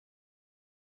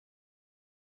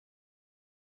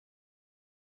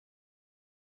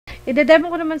Ide-demo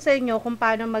ko naman sa inyo kung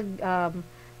paano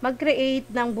mag-create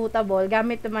ng bootable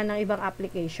gamit naman ng ibang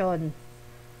application.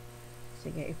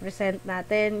 Sige, i-present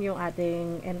natin yung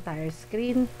ating entire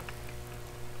screen.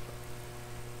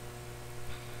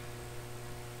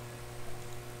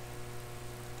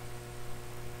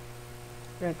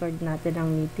 Record natin ang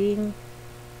meeting.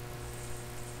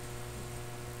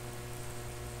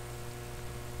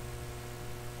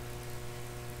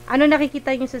 Ano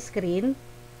nakikita nyo sa screen?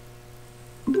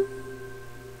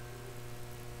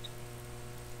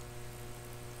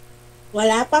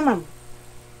 Wala pa, ma'am.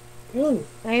 Yun.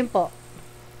 Ngayon po.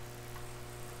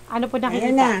 Ano po nakikita?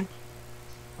 Ayan na.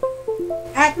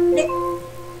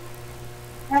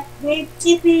 Upgrade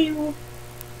CPU.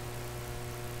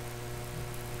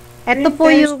 Ito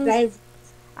po yung drive.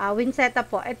 Win setup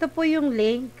po. Ito po yung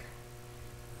link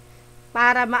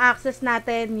para ma-access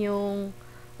natin yung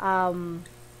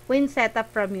Win setup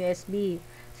from USB.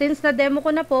 Since na-demo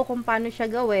ko na po kung paano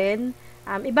siya gawin,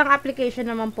 ibang application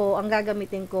naman po ang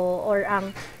gagamitin ko or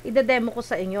ang ide-demo ko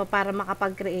sa inyo para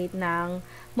makapag-create ng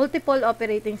multiple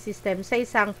operating system sa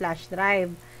isang flash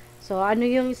drive. So, ano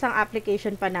yung isang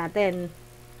application pa natin?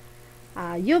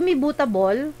 YUMI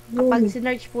Bootable. Kapag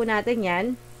sinearch po natin yan,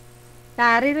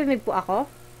 naririnig po ako?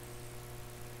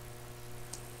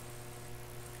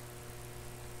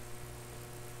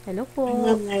 Hello po.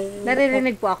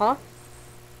 Naririnig po ako?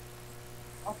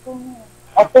 Opo.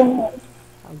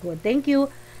 Oh, good. Thank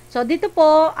you. So, dito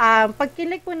po, pag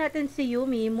click po natin si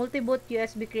YUMI, Multiboot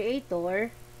USB Creator,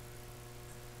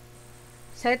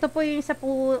 so ito po yung isa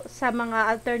po sa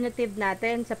mga alternative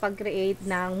natin sa pag-create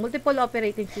ng multiple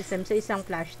operating system sa isang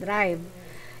flash drive.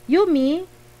 YUMI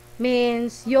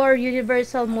means your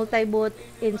Universal Multiboot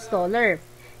Installer.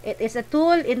 It is a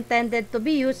tool intended to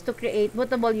be used to create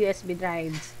bootable USB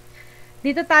drives.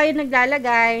 Dito tayo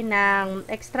naglalagay ng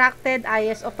extracted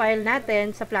ISO file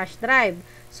natin sa flash drive.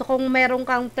 So, kung meron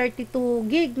kang 32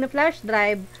 gig na flash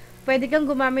drive, pwede kang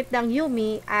gumamit ng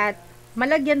YUMI at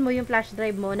malagyan mo yung flash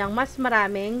drive mo ng mas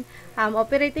maraming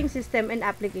operating system and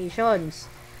applications.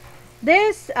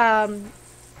 This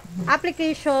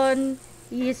application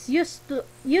is use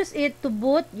it to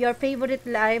boot your favorite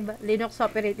live Linux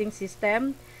operating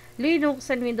system, Linux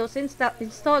and Windows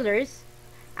installers,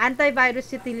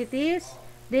 antivirus utilities,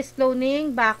 disk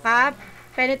cloning, backup,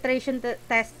 penetration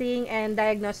testing, and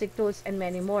diagnostic tools, and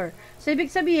many more. So,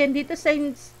 ibig sabihin, dito sa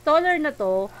installer na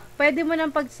to, pwede mo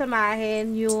nang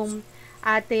pagsamahin yung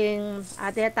ating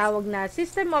tawag na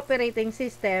system operating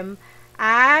system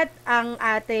at ang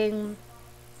ating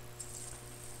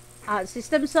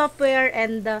system software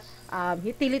and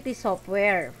utility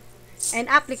software and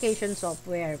application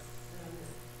software.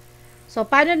 So,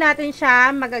 paano natin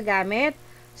siya magagamit?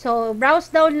 So,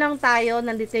 browse down lang tayo.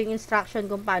 Nandito yung instruction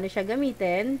kung paano siya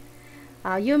gamitin.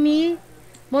 YUMI,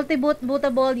 Multiboot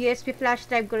Bootable USB Flash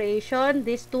Drive Creation.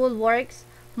 This tool works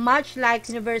much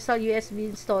like Universal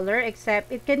USB Installer,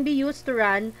 except it can be used to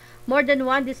run more than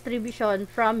one distribution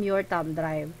from your thumb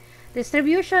drive.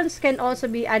 Distributions can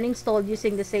also be uninstalled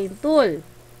using the same tool.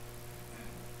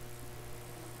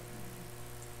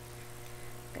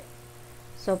 Okay.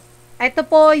 So, ito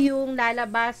po yung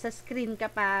lalabas sa screen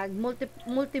kapag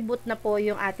multiboot na po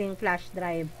yung ating flash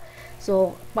drive.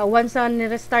 So, once on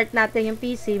restart natin yung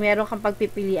PC, meron kang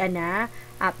pagpipilian na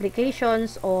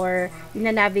applications or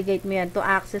ina-navigate mo yan to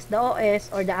access the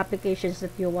OS or the applications that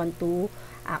you want to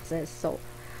access. So,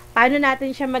 paano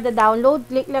natin siya mada-download?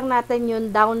 Click lang natin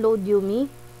yung download YUMI.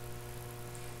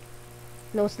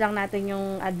 Close lang natin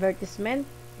yung advertisement.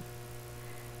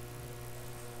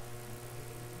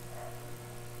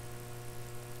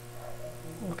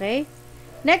 Okay?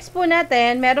 Next po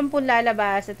natin, meron po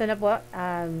lalabas. Ito na po,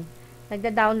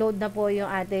 nagda-download na po yung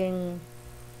ating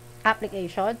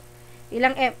application.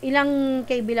 Ilang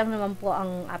KB lang naman po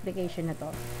ang application na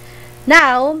to.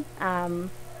 Now,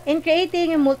 in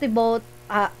creating multiboot,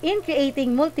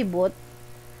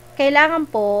 kailangan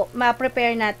po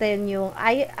ma-prepare natin yung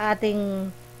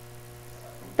ating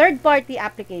third-party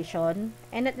application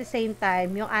and at the same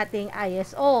time, yung ating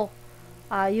ISO,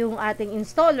 yung ating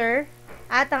installer,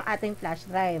 at ang ating flash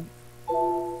drive.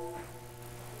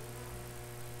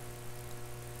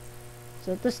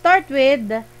 So, to start with,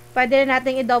 pwede na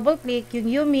natin i-double click yung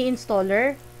YUMI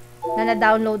installer na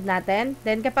na-download natin.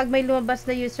 Then, kapag may lumabas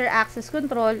na user access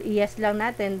control, i-yes lang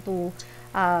natin to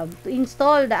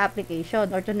install the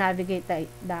application or to navigate the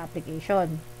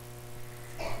application.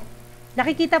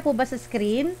 Nakikita po ba sa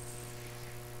screen?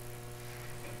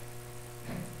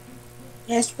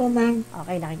 Yes po, ma'am.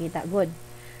 Okay, nakikita. Good.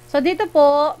 So, dito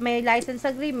po, may license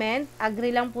agreement.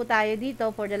 Agree lang po tayo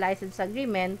dito for the license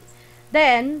agreement.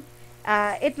 Then,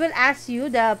 it will ask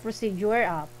you the procedure.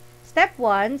 Step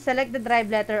 1, select the drive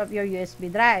letter of your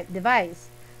USB device.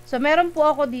 So, meron po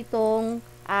ako ditong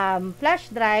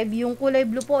flash drive. Yung kulay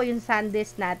blue po, yung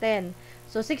SanDisk natin.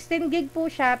 So, 16 gig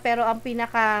po siya, pero ang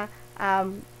pinaka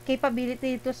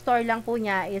capability to store lang po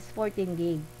niya is 14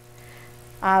 gig.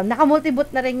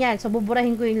 Naka-multiboot na rin yan. So,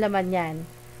 buburahin ko yung laman yan.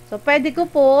 So, pwede ko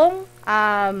pong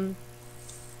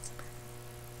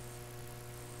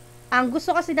ang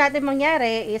gusto kasi natin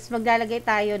mangyari is maglalagay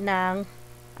tayo ng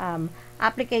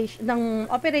application, ng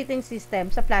operating system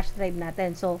sa flash drive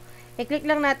natin. So, i-click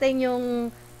lang natin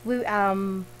yung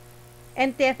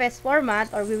NTFS format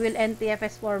or we will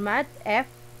NTFS format F.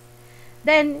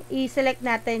 Then, i-select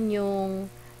natin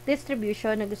yung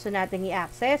distribution na gusto natin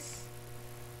i-access.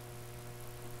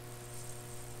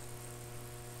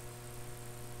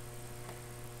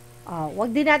 Wag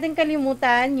din natin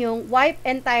kalimutan yung wipe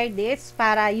entire disk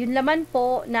para yung laman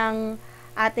po ng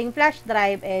ating flash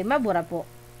drive mabura po.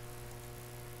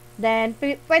 Then,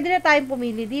 pwede na tayong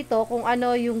pumili dito kung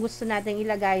ano yung gusto nating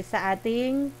ilagay sa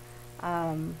ating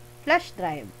flash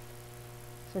drive.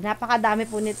 So, napakadami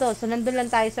po nito. So, nandun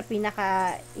lang tayo sa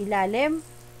pinaka ilalim.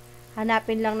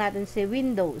 Hanapin lang natin si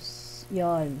Windows.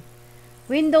 Yon.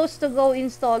 Windows to go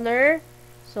installer.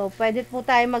 So, pwede po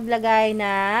tayo maglagay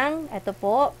ng, eto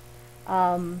po,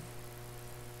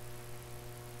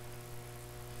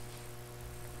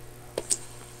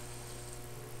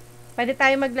 pwede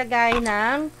tayo maglagay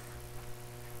ng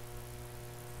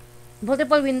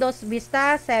multiple Windows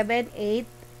Vista 7, 8,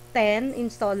 10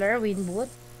 installer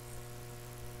WinBoot.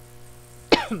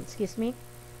 Excuse me.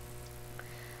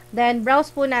 Then, browse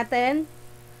po natin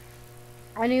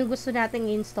ano yung gusto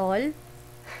nating install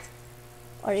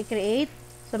or i-create.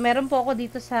 So, meron po ako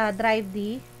dito sa Drive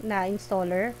D na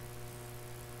installer.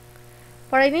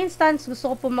 For an instance,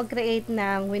 gusto ko po mag-create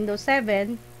ng Windows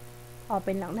 7.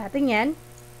 Open lang natin yan.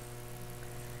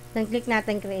 Then, click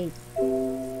natin create.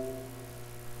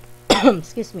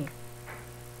 Excuse me.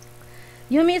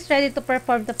 YUMI is ready to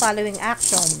perform the following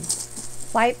action.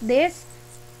 Wipe disk.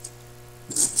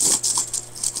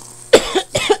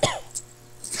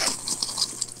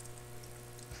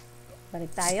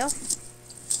 Balik tayo.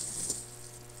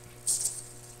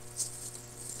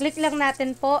 Click lang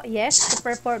natin po, yes, to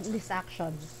perform this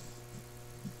action.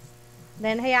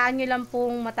 Then, hayaan nyo lang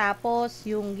pong matapos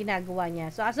yung ginagawa niya.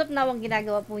 So, as of now, ang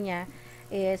ginagawa po niya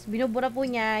is, binubura po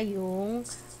niya yung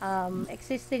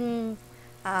existing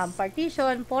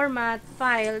partition, format,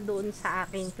 file doon sa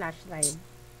aking flash drive.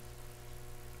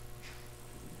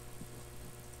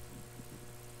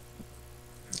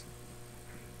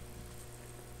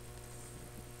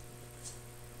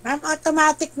 Ma'am,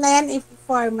 automatic na yan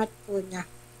i-format po niya.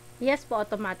 Yes po,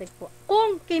 automatic po.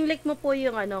 Kung kinlik mo po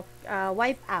yung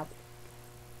wipe out,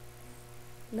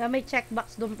 na may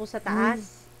checkbox doon po sa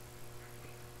taas.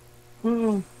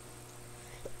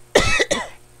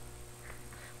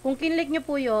 Kung kinlik nyo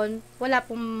po yun, wala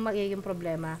pong magiging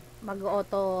problema.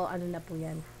 Mag-auto, na po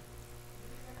yan.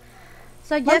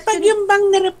 Ma'am, pag yung bang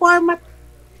nireformat,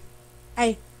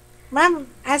 ma'am,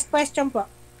 ask question po.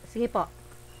 Sige po.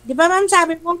 Di ba ma'am,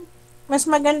 sabi mo, mas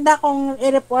maganda kung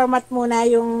i-reformat muna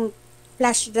yung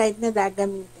flash drive na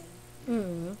gagamitin.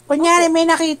 Kunyari, may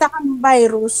nakita kang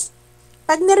virus.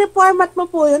 Pag ni-reformat mo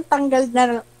po yun, tanggal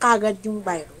na kagad yung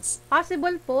virus.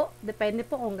 Possible po. Depende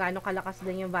po kung gaano kalakas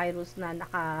din yung virus na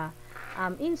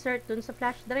naka-insert dun sa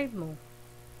flash drive mo.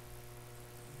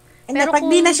 Pero pag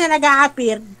di na siya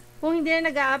nag-a-appear, kung hindi na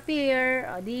nag-a-appear,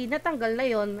 di natanggal na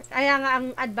yon. Kaya nga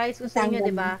ang advice ko sa inyo,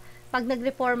 di ba? Pag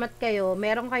nag-reformat kayo,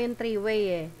 meron kayong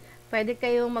 3-way Pwede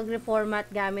kayong mag-reformat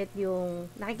gamit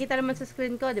yung, nakikita naman sa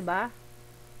screen ko, di ba?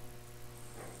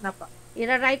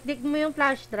 I-right click mo yung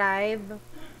flash drive,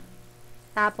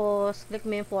 tapos click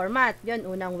mo yung format. Yun,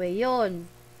 unang way yun.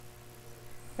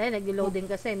 Dahil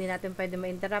nag-loading kasi, hindi natin pwede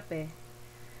ma-interrupt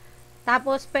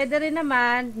Tapos, pwede rin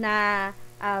naman na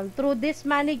through this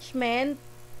management,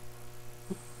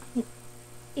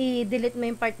 i-delete mo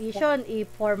yung partition,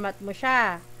 i-format mo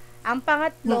siya. Ang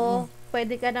pangatlo,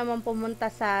 pwede ka naman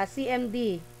pumunta sa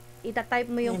CMD.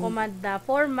 Ita-type mo yung command na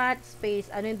format,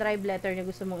 space, ano yung drive letter na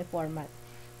gusto mong i-format.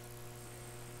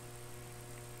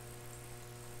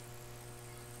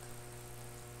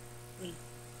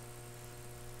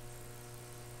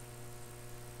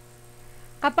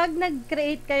 Kapag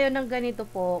nag-create kayo ng ganito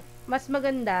po, mas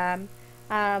maganda,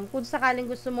 kung sakaling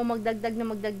gusto mo magdagdag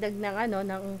ng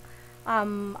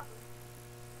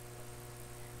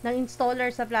ng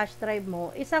installer sa flash drive mo,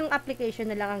 isang application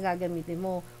na lang ang gagamitin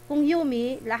mo. Kung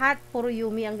YUMI, lahat puro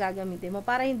YUMI ang gagamitin mo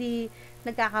para hindi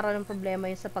nagkakaroon ng problema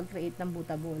yung sa pag-create ng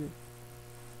bootable.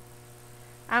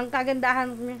 Ang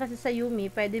kagandahan kasi sa YUMI,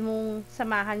 pwede mong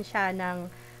samahan siya ng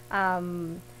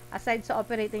aside sa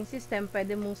operating system,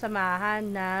 pwede mong samahan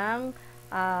ng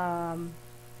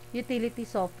utility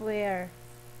software.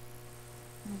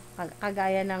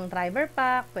 Kagaya ng driver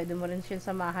pack, pwede mo rin siyang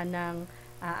samahan ng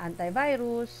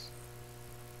antivirus.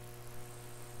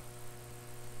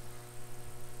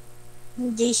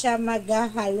 Hindi siya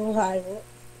maghahalo-halo.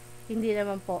 Hindi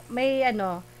naman po. May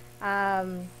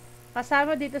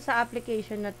kasama dito sa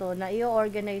application na to na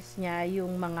i-organize niya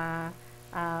yung mga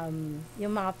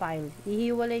file.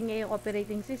 Ihiwalay niya yung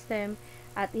operating system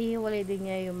at ihiwalay din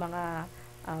niya yung mga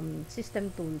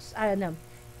system tools.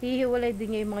 Hihiwalay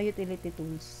din niya yung mga utility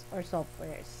tools or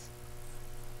softwares.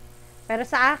 Pero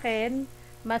sa akin,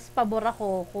 mas pabor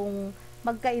ako kung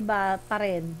magkaiba pa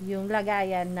rin yung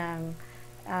lagayan ng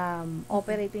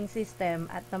operating system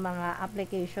at ng mga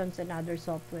applications and other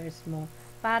softwares mo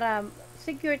para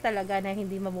secure talaga na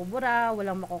hindi mabubura,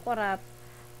 walang makukorrupt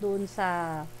doon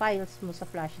sa files mo sa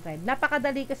flash drive.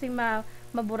 Napakadali kasi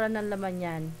mabura ng laman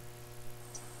yan.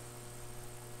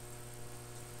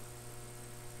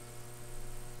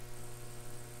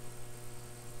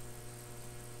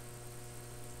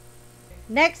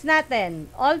 Next natin,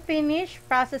 all finished,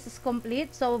 process is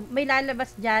complete. So, may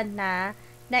lalabas dyan na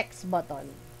next button.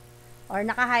 Or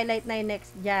naka-highlight na yung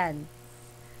next dyan.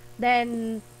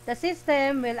 Then, the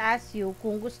system will ask you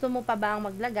kung gusto mo pa bang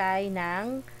maglagay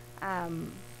ng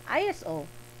ISO.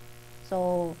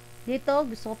 So, dito,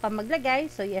 gusto ko pa maglagay.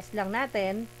 So, yes lang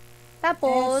natin.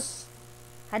 Tapos,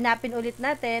 hanapin ulit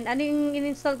natin. Ano yung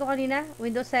in-install ko kanina?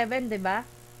 Windows 7, diba?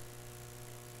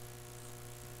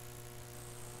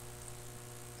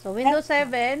 So, Windows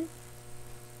 7,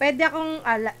 pwede akong,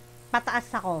 pataas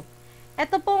ako.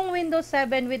 Ito pong Windows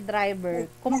 7 with driver,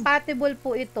 compatible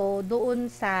po ito doon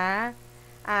sa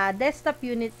desktop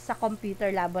unit sa computer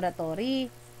laboratory.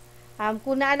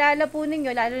 Kung naalala po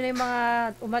ninyo, lalo na yung mga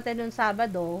umaten nung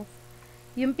Sabado,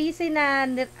 yung PC na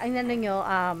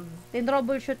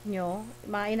tin-troubleshoot nyo,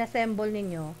 mga inassemble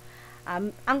ninyo,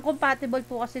 ang compatible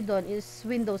po kasi doon is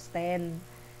Windows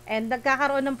 10. And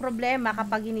nagkakaroon ng problema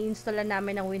kapag ini-install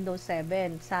namin ng Windows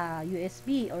 7 sa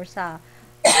USB or sa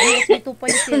USB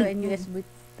 2.0 and USB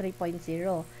 3.0.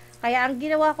 Kaya ang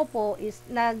ginawa ko po is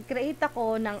nag-create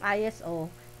ako ng ISO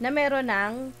na meron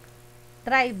ng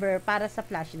driver para sa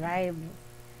flash drive.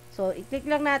 So, i-click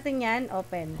lang natin yan,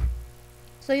 open.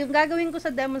 So, yung gagawin ko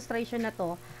sa demonstration na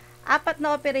to, 4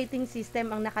 na operating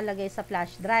system ang nakalagay sa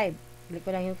flash drive. Click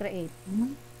ko lang yung create.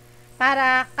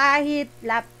 Para kahit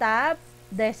laptop,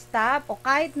 desktop, o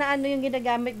kahit na ano yung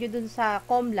ginagamit nyo dun sa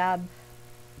ComLab,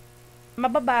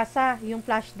 mababasa yung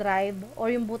flash drive or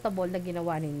yung bootable na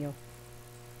ginawa ninyo.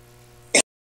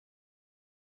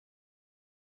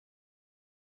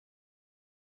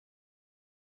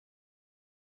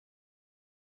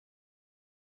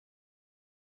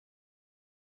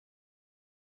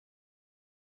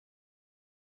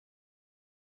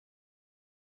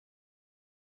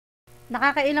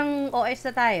 Nakakailang OS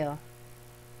na tayo?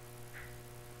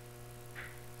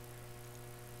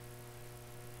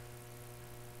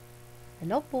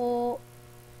 Hello po.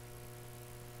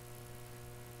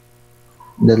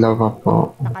 Dalawa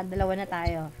po. Nakadalawa na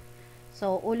tayo.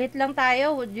 So, ulit lang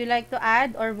tayo. Would you like to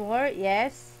add or more?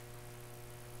 Yes.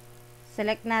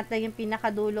 Select natin yung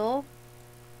pinakadulo.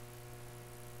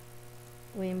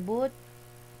 Winboot.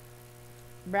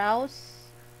 Browse.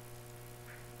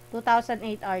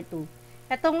 2008 R2.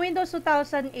 Etong Windows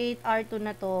 2008 R2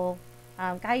 na to,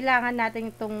 kailangan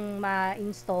natin itong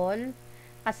ma-install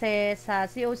kasi sa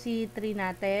COC3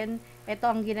 natin, ito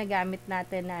ang ginagamit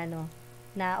natin na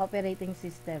na operating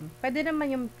system. Pwede naman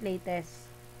yung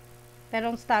latest.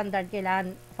 Pero ang standard,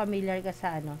 kailangan familiar ka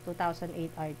sa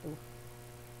 2008 R2.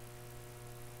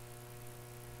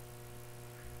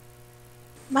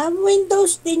 Ma'am,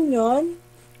 Windows din yun?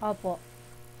 Opo.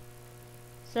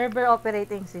 Server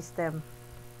operating system.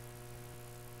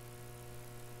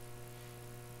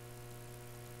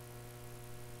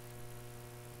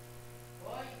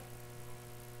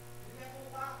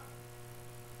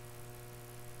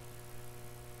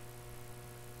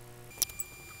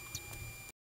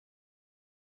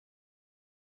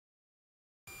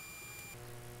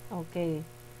 Okay.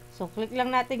 So, click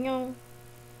lang natin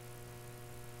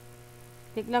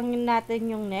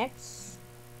yung next.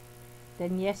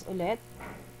 Then, yes ulit.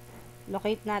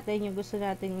 Locate natin yung gusto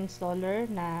nating installer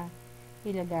na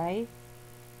ilagay.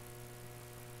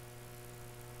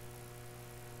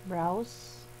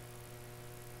 Browse.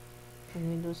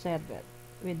 Windows Server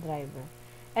with driver.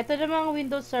 Ito namang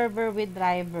Windows Server with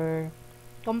driver.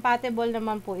 Compatible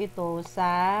naman po ito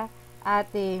sa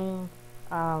ating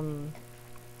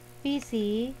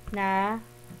PC na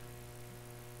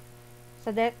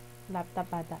sa laptop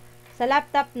ata. Sa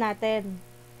laptop natin.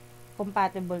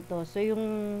 compatible to. So, yung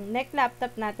neck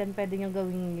laptop natin, pwede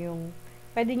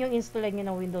nyo installan nyo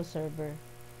ng Windows Server.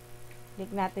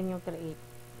 Click natin yung create.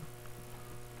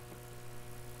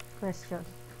 Question.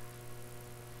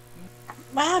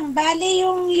 Ma'am, bali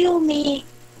yung YUMI,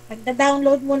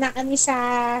 magda-download muna kami sa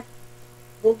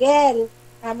Google.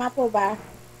 Tama po ba?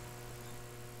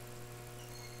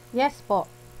 Yes po.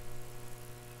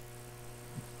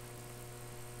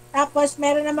 Tapos,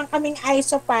 meron naman kaming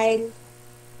ISO file.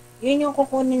 Yun yung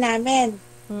kukunin namin.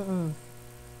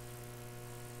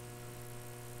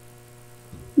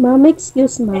 Ma'am,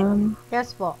 excuse ma'am.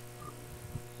 Yes po.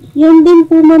 Yan din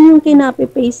po ma'am yung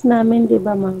kinapi-paste namin, di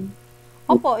ba ma'am?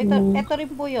 Opo, ito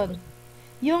rin po yun.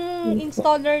 Yung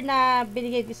installer na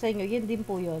binigay ko sa inyo, yun din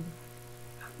po yun.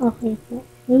 Okay po.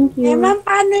 Thank Eh, you. ma'am,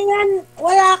 paano yan?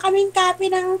 Wala kaming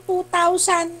copy ng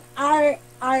 2000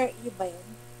 RRE ba yun?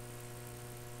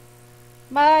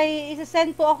 May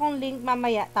isa-send po akong link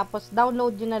mamaya, tapos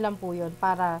download nyo na lang po yun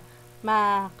para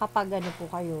makapag ano po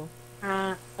kayo.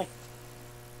 Okay.